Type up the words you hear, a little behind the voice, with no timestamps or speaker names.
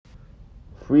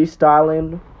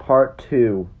freestyling part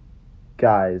 2,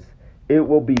 guys. It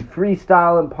will be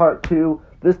freestyling part 2.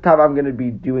 This time I'm going to be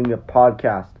doing a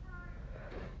podcast.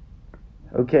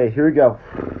 Okay, here we go.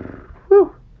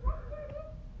 Woo.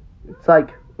 It's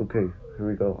like, okay, here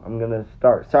we go. I'm going to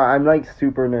start. Sorry, I'm like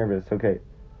super nervous. Okay.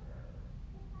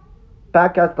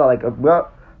 Podcasts are like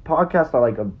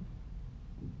a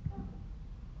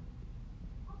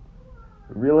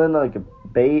reeling like a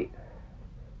bait.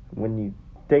 When you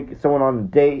take someone on a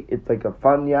date, it's like a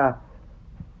fun, yeah.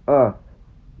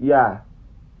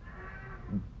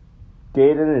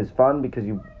 Dating is fun because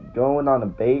you going on a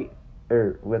bait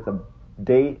or with a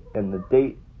date, and the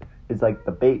date is like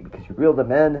the bait because you reel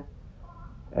them in.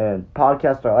 And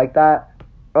podcasts are like that.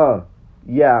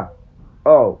 Yeah.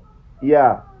 Oh,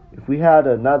 yeah. If we had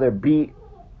another beat,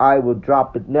 I would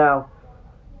drop it now.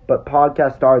 But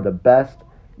podcasts are the best.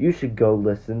 You should go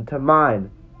listen to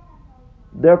mine.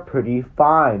 They're pretty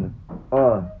fine.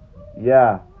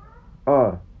 Yeah.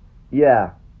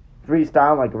 Yeah.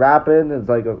 Freestyle, like rapping, is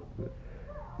like a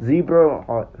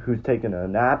zebra who's taking a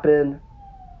nap in.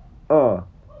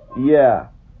 Yeah.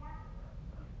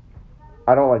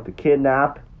 I don't like to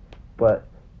kidnap, but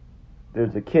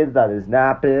there's a kid that is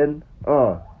napping.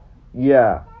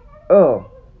 Yeah.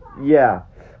 Yeah.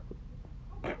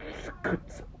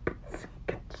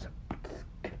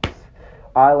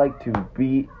 I like to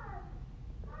beat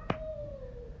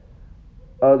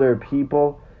other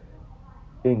people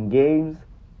in games,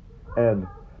 and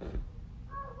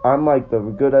I'm like the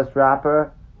goodest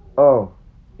rapper.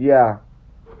 Yeah.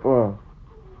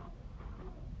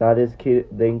 That is Kid.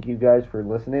 Thank you guys for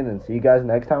listening, and see you guys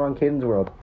next time on Caden's World.